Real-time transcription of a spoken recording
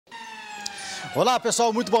Olá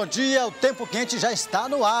pessoal, muito bom dia. O Tempo Quente já está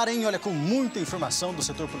no ar, hein? Olha, com muita informação do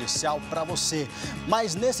setor policial para você.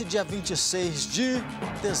 Mas nesse dia 26 de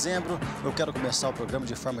dezembro, eu quero começar o programa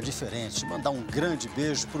de forma diferente. Mandar um grande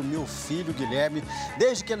beijo para o meu filho Guilherme.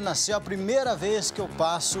 Desde que ele nasceu, a primeira vez que eu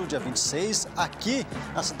passo, dia 26, aqui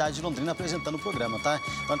na cidade de Londrina, apresentando o programa, tá?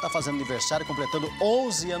 Então ele está fazendo aniversário, completando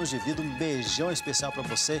 11 anos de vida. Um beijão especial para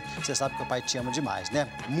você. Você sabe que o pai te ama demais, né?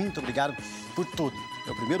 Muito obrigado por tudo.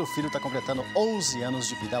 Meu primeiro filho está completando 11 anos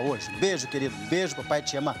de vida hoje. Beijo, querido. Beijo, papai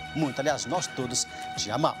te ama muito. Aliás, nós todos te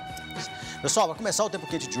amamos. Pessoal, para começar o Tempo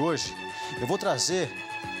Quente de hoje, eu vou trazer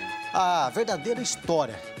a verdadeira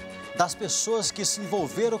história das pessoas que se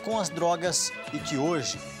envolveram com as drogas e que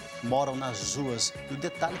hoje moram nas ruas. E o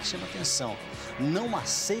detalhe que chama atenção, não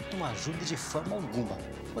aceitam ajuda de forma alguma.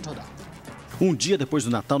 Pode rodar. Um dia depois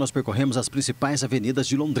do Natal, nós percorremos as principais avenidas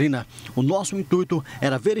de Londrina. O nosso intuito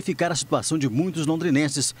era verificar a situação de muitos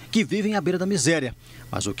londrinenses que vivem à beira da miséria.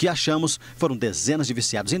 Mas o que achamos foram dezenas de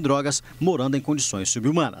viciados em drogas morando em condições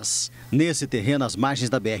subhumanas. Nesse terreno, às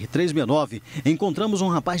margens da BR-369, encontramos um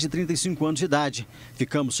rapaz de 35 anos de idade.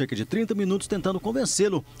 Ficamos cerca de 30 minutos tentando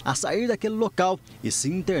convencê-lo a sair daquele local e se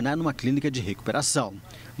internar numa clínica de recuperação.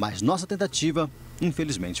 Mas nossa tentativa,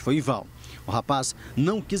 infelizmente, foi em vão. O rapaz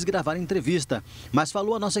não quis gravar a entrevista, mas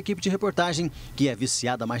falou à nossa equipe de reportagem que é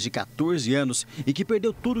viciado há mais de 14 anos e que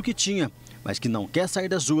perdeu tudo o que tinha, mas que não quer sair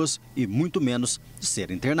das ruas e muito menos ser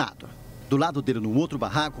internado. Do lado dele, no outro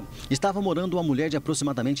barraco, estava morando uma mulher de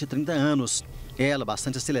aproximadamente 30 anos. Ela,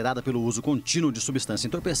 bastante acelerada pelo uso contínuo de substância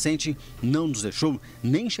entorpecente, não nos deixou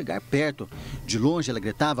nem chegar perto. De longe, ela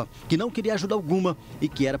gritava que não queria ajuda alguma e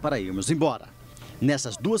que era para irmos embora.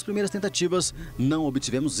 Nessas duas primeiras tentativas, não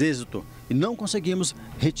obtivemos êxito e não conseguimos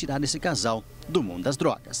retirar esse casal do mundo das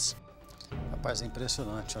drogas. Rapaz, é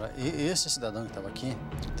impressionante. Olha. E esse cidadão que estava aqui,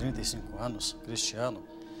 35 anos, Cristiano,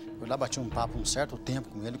 eu lá bati um papo um certo tempo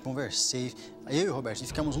com ele, conversei. Eu e o Robertinho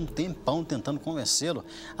ficamos um tempão tentando convencê-lo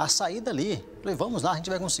a sair dali. Falei, vamos lá, a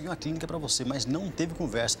gente vai conseguir uma clínica para você, mas não teve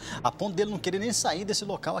conversa. A ponto dele não querer nem sair desse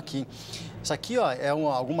local aqui. Isso aqui, ó,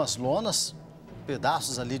 algumas lonas,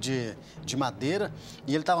 pedaços ali de madeira,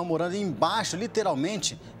 e ele estava morando embaixo,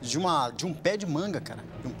 literalmente, de um pé de manga, cara.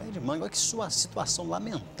 De um pé de manga. Olha que sua situação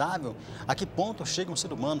lamentável. A que ponto chega um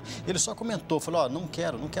ser humano? Ele só comentou, falou, ó, não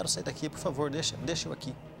quero sair daqui, por favor, deixa eu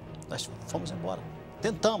aqui. Nós fomos embora.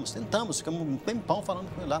 Tentamos, ficamos um tempão falando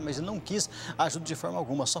com ele lá, mas ele não quis ajuda de forma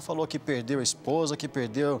alguma. Só falou que perdeu a esposa, que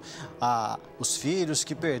perdeu os filhos,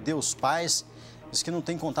 que perdeu os pais. Diz que não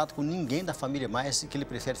tem contato com ninguém da família mais e que ele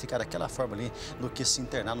prefere ficar daquela forma ali do que se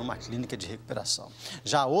internar numa clínica de recuperação.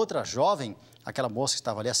 Já a outra jovem, aquela moça que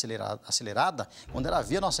estava ali acelerada, quando ela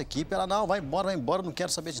via a nossa equipe, ela, não, vai embora, não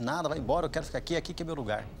quero saber de nada, vai embora, eu quero ficar aqui que é meu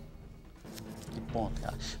lugar. Que ponto,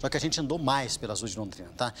 cara. Só que a gente andou mais pelas ruas de Londrina,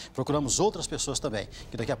 tá? Procuramos outras pessoas também,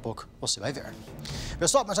 que daqui a pouco você vai ver.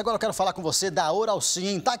 Pessoal, mas agora eu quero falar com você da Oral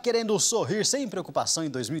Sim. Tá querendo sorrir sem preocupação em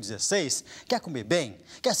 2016? Quer comer bem?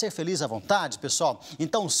 Quer ser feliz à vontade, pessoal?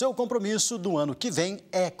 Então, o seu compromisso do ano que vem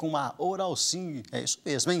é com a Oral Sim. É isso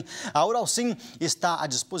mesmo, hein? A Oral Sim está à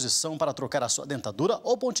disposição para trocar a sua dentadura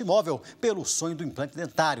ou ponte móvel pelo sonho do implante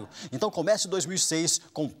dentário. Então, comece 2006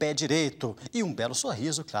 com o pé direito e um belo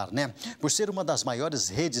sorriso, claro, né? Por ser uma das maiores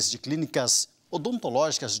redes de clínicas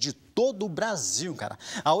odontológicas de todo o Brasil, cara.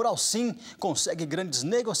 A Oral Sim consegue grandes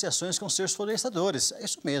negociações com seus fornecedores. É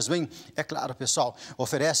isso mesmo, hein? É claro, pessoal,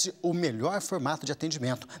 oferece o melhor formato de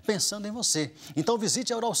atendimento, pensando em você. Então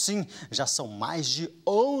visite a Oral Sim. Já são mais de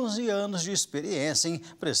 11 anos de experiência, hein?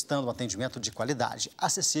 Prestando um atendimento de qualidade,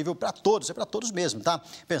 acessível para todos, é para todos mesmo, tá?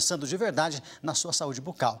 Pensando de verdade na sua saúde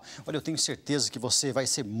bucal. Olha, eu tenho certeza que você vai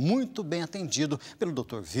ser muito bem atendido pelo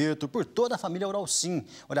Dr. Vitor, por toda a família Oral Sim.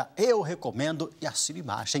 Olha, eu recomendo e assine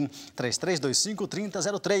embaixo, hein?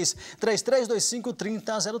 3325-3003,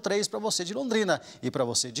 3325-3003 para você de Londrina e para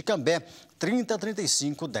você de Cambé,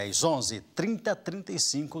 3035-1011,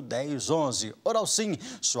 3035-1011. Oral Sim,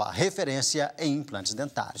 sua referência em implantes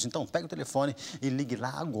dentários. Então, pega o telefone e ligue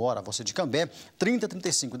lá agora. Você de Cambé,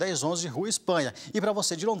 3035-1011, Rua Espanha. E para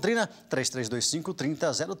você de Londrina,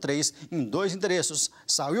 3325-3003, em 2 endereços.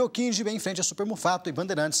 Saúl Quinde, bem em frente a Super Mufato, e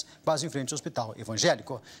Bandeirantes, quase em frente ao Hospital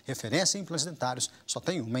Evangélico. Referência em implantes dentários, só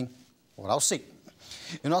tem uma, hein? Oral Sim.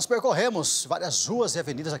 E nós percorremos várias ruas e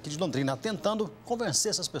avenidas aqui de Londrina, tentando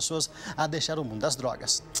convencer essas pessoas a deixar o mundo das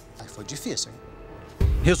drogas. Aí foi difícil, hein?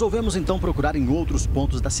 Resolvemos então procurar em outros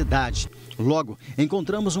pontos da cidade. Logo,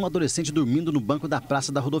 encontramos um adolescente dormindo no banco da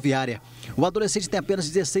praça da rodoviária. O adolescente tem apenas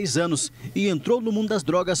 16 anos e entrou no mundo das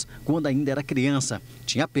drogas quando ainda era criança.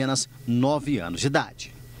 Tinha apenas 9 anos de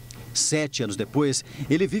idade. 7 anos depois,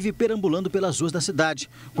 ele vive perambulando pelas ruas da cidade,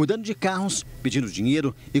 cuidando de carros, pedindo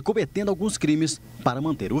dinheiro e cometendo alguns crimes para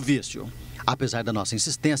manter o vício. Apesar da nossa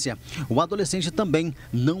insistência, o adolescente também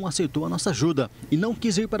não aceitou a nossa ajuda e não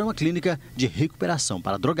quis ir para uma clínica de recuperação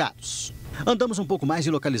para drogados. Andamos um pouco mais e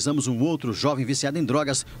localizamos um outro jovem viciado em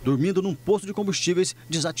drogas dormindo num posto de combustíveis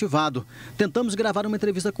desativado. Tentamos gravar uma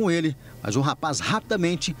entrevista com ele, mas o rapaz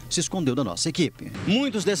rapidamente se escondeu da nossa equipe.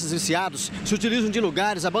 Muitos desses viciados se utilizam de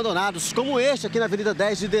lugares abandonados, como este aqui na Avenida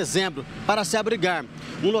 10 de Dezembro, para se abrigar.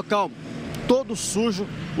 Um local todo sujo,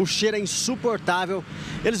 o cheiro é insuportável,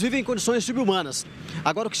 eles vivem em condições subhumanas.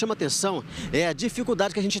 Agora o que chama atenção é a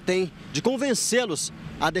dificuldade que a gente tem de convencê-los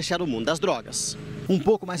a deixar o mundo das drogas. Um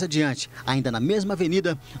pouco mais adiante, ainda na mesma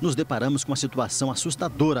avenida, nos deparamos com uma situação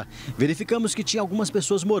assustadora. Verificamos que tinha algumas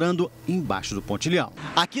pessoas morando embaixo do pontilhão.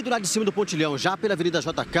 Aqui do lado de cima do pontilhão, já pela Avenida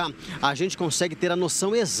JK, a gente consegue ter a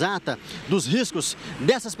noção exata dos riscos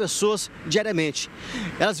dessas pessoas diariamente.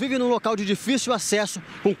 Elas vivem num local de difícil acesso,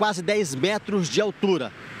 com quase 10 metros de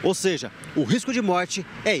altura. Ou seja, o risco de morte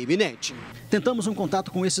é iminente. Tentamos um contato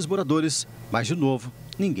com esses moradores, mas de novo,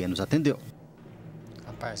 ninguém nos atendeu.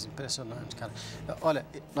 Rapaz, impressionante, cara. Olha,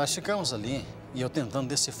 nós ficamos ali e eu tentando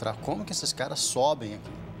decifrar como que esses caras sobem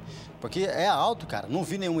aqui. Porque é alto, cara. Não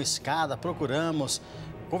vi nenhuma escada, procuramos,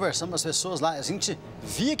 conversamos com as pessoas lá. A gente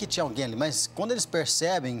via que tinha alguém ali, mas quando eles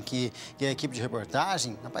percebem que é a equipe de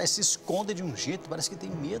reportagem, rapaz, se escondem de um jeito, parece que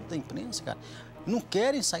tem medo da imprensa, cara. Não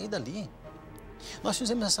querem sair dali. Nós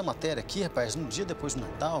fizemos essa matéria aqui, rapaz, um dia depois do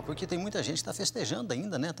Natal, porque tem muita gente que está festejando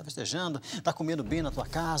ainda, né? Está festejando, está comendo bem na tua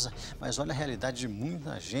casa, mas olha a realidade de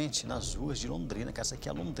muita gente nas ruas de Londrina, cara, essa aqui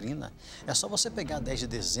é Londrina. É só você pegar 10 de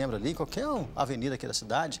dezembro ali, qualquer avenida aqui da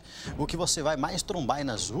cidade, o que você vai mais trombar aí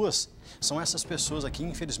nas ruas são essas pessoas aqui,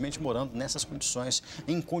 infelizmente, morando nessas condições,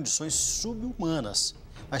 em condições subhumanas.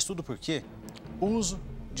 Mas tudo por quê? Uso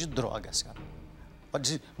de drogas, cara.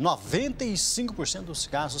 95% dos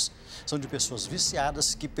casos são de pessoas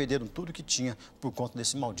viciadas que perderam tudo que tinha por conta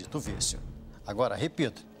desse maldito vício. Agora,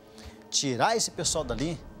 repito, tirar esse pessoal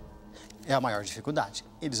dali é a maior dificuldade.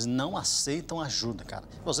 Eles não aceitam ajuda, cara.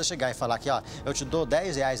 Se você chegar e falar que, ó, eu te dou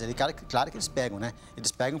 10 reais ali, cara, claro que eles pegam, né?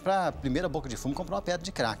 Eles pegam para a primeira boca de fumo comprar uma pedra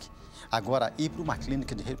de crack. Agora, ir para uma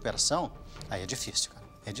clínica de recuperação, aí é difícil, cara.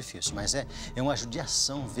 É difícil, mas é uma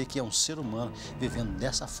judiação ver que é um ser humano vivendo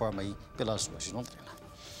dessa forma aí pelas ruas de Londrina.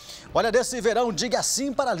 Olha, desse verão, diga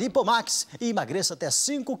sim para a Lipomax e emagreça até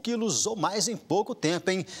 5 quilos ou mais em pouco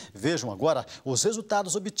tempo, hein? Vejam agora os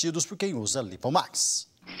resultados obtidos por quem usa Lipomax.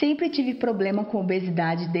 Sempre tive problema com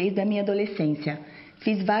obesidade desde a minha adolescência.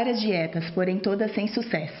 Fiz várias dietas, porém todas sem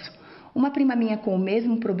sucesso. Uma prima minha com o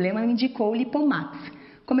mesmo problema me indicou o Lipomax.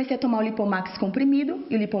 Comecei a tomar o Lipomax comprimido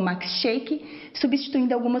e o Lipomax shake,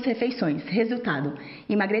 substituindo algumas refeições. Resultado,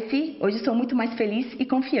 emagreci, hoje sou muito mais feliz e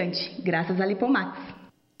confiante, graças a Lipomax.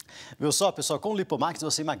 Viu só, pessoal, com o Lipomax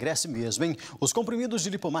você emagrece mesmo, hein? Os comprimidos de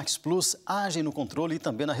Lipomax Plus agem no controle e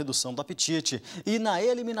também na redução do apetite e na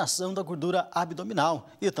eliminação da gordura abdominal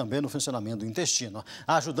e também no funcionamento do intestino,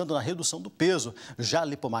 ajudando na redução do peso. Já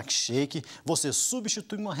Lipomax Shake, você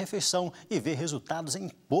substitui uma refeição e vê resultados em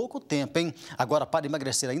pouco tempo, hein? Agora, para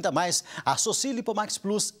emagrecer ainda mais, associe Lipomax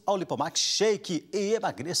Plus ao Lipomax Shake e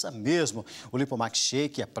emagreça mesmo. O Lipomax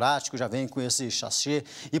Shake é prático, já vem com esse sachê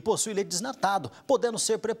e possui leite desnatado, podendo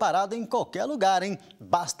ser preparado em qualquer lugar, hein?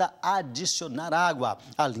 Basta adicionar água.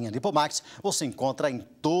 A linha Lipomax você encontra em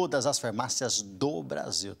todas as farmácias do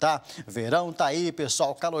Brasil, tá? Verão tá aí,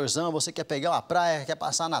 pessoal, calorzão, você quer pegar uma praia, quer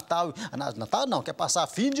passar Natal, Natal não, quer passar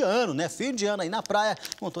fim de ano, né? Fim de ano aí na praia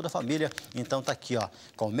com toda a família. Então tá aqui, ó,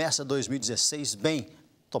 começa 2016 bem,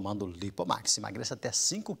 tomando Lipomax. Emagreça até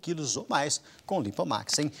 5 quilos ou mais com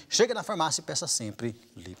Lipomax, hein? Chega na farmácia e peça sempre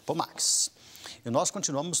Lipomax. E nós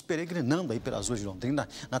continuamos peregrinando aí pelas ruas de Londrina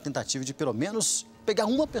na tentativa de, pelo menos, pegar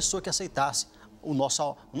uma pessoa que aceitasse o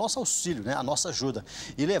nosso auxílio, né, a nossa ajuda,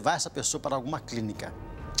 e levar essa pessoa para alguma clínica.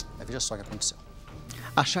 Mas veja só o que aconteceu.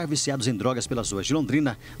 Achar viciados em drogas pelas ruas de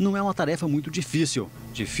Londrina não é uma tarefa muito difícil.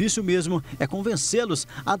 Difícil mesmo é convencê-los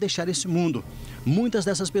a deixar esse mundo. Muitas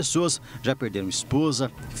dessas pessoas já perderam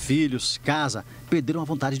esposa, filhos, casa, perderam a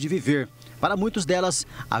vontade de viver. Para muitas delas,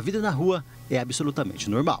 a vida na rua é absolutamente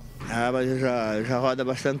normal. Ah, mas eu já rodo há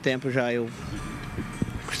bastante tempo já, eu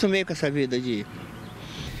acostumei com essa vida de...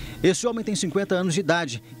 Esse homem tem 50 anos de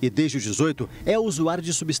idade e desde os 18 é usuário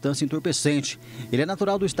de substância entorpecente. Ele é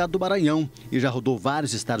natural do estado do Maranhão e já rodou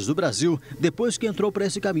vários estados do Brasil depois que entrou para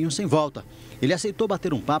esse caminho sem volta. Ele aceitou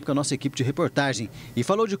bater um papo com a nossa equipe de reportagem e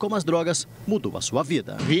falou de como as drogas mudou a sua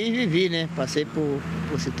vida. Vivi, né? Passei por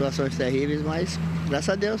situações terríveis, mas graças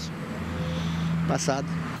a Deus, passado.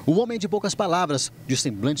 O homem de poucas palavras, de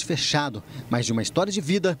semblante fechado, mas de uma história de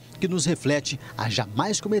vida que nos reflete a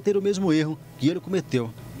jamais cometer o mesmo erro que ele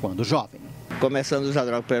cometeu quando jovem. Começando a usar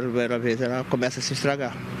droga pela primeira vez, ela começa a se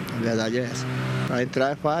estragar. A verdade é essa. Para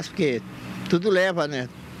entrar é fácil porque tudo leva, né?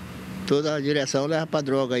 Toda a direção leva para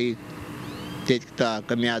droga aí. Tem que estar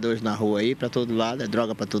caminhando hoje na rua aí, para todo lado, é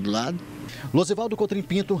droga para todo lado. Losivaldo Cotrim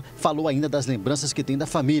Pinto falou ainda das lembranças que tem da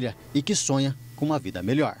família e que sonha com uma vida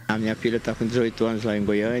melhor. A minha filha está com 18 anos lá em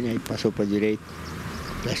Goiânia e passou para direito,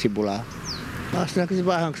 vestibular. Nós trancos e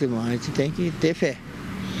barrancos, irmão, a gente tem que ter fé.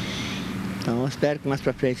 Então eu espero que mais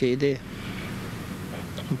para frente aí dê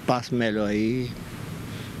um passo melhor aí,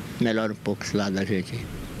 melhora um pouco esse lado da gente aí.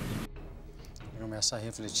 Começa a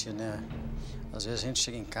refletir, né? Às vezes a gente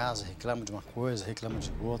chega em casa, reclama de uma coisa, reclama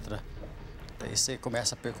de outra. Daí você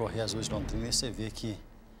começa a percorrer as ruas de Londrina e você vê que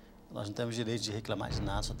nós não temos direito de reclamar de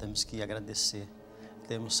nada, só temos que agradecer.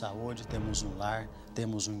 Temos saúde, temos um lar,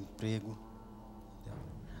 temos um emprego. Entendeu?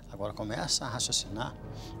 Agora começa a raciocinar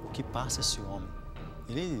o que passa esse homem.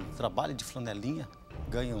 Ele trabalha de flanelinha,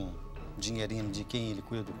 ganha um dinheirinho de quem ele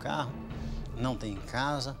cuida do carro, não tem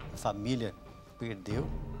casa, a família perdeu.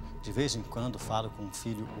 De vez em quando falo com um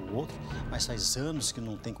filho ou outro, mas faz anos que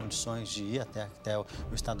não tem condições de ir até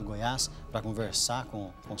o estado do Goiás para conversar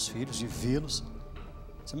com os filhos, de vê-los.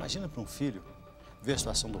 Você imagina para um filho ver a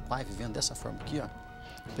situação do pai vivendo dessa forma aqui, ó,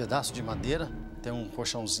 um pedaço de madeira, tem um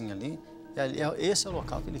colchãozinho ali, esse é o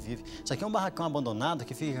local que ele vive. Isso aqui é um barracão abandonado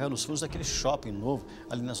que fica nos fundos daquele shopping novo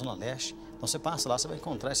ali na Zona Leste. Então você passa lá, você vai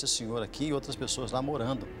encontrar esse senhor aqui e outras pessoas lá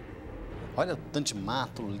morando. Olha o tanto de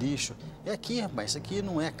mato, lixo. É aqui, rapaz, isso aqui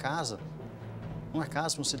não é casa. Não é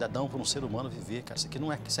casa para um cidadão, para um ser humano viver, cara. Isso aqui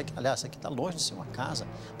não é, aliás, isso aqui está longe de ser uma casa.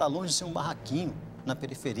 Está longe de ser um barraquinho na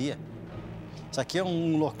periferia. Isso aqui é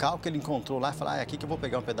um local que ele encontrou lá e falou, é aqui que eu vou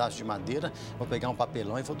pegar um pedaço de madeira, vou pegar um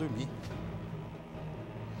papelão e vou dormir.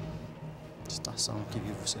 Situação que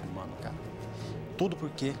vive o ser humano, cara. Tudo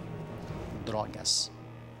porque drogas.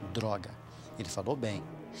 Droga. Ele falou bem.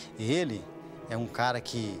 Ele é um cara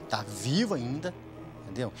que está vivo ainda,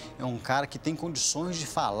 entendeu? É um cara que tem condições de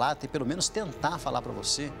falar, pelo menos tentar falar para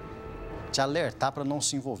você, te alertar para não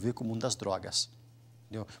se envolver com o mundo das drogas.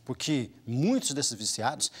 Entendeu? Porque muitos desses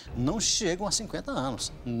viciados não chegam a 50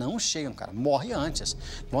 anos. Não chegam, cara. Morre antes.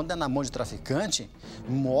 Quando é na mão de traficante,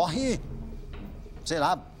 morre, sei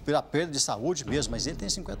lá, pela perda de saúde mesmo, mas ele tem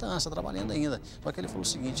 50 anos, está trabalhando ainda. Só que ele falou o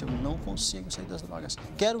seguinte, eu não consigo sair das drogas.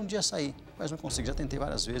 Quero um dia sair, mas não consigo. Já tentei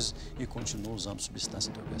várias vezes e continuo usando substância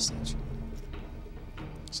entorpecente.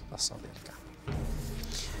 Situação dele, cara.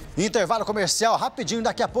 Intervalo comercial, rapidinho,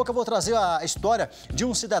 daqui a pouco eu vou trazer a história de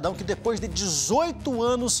um cidadão que depois de 18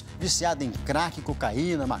 anos viciado em crack,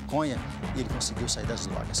 cocaína, maconha, ele conseguiu sair das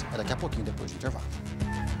drogas. É daqui a pouquinho, depois do intervalo.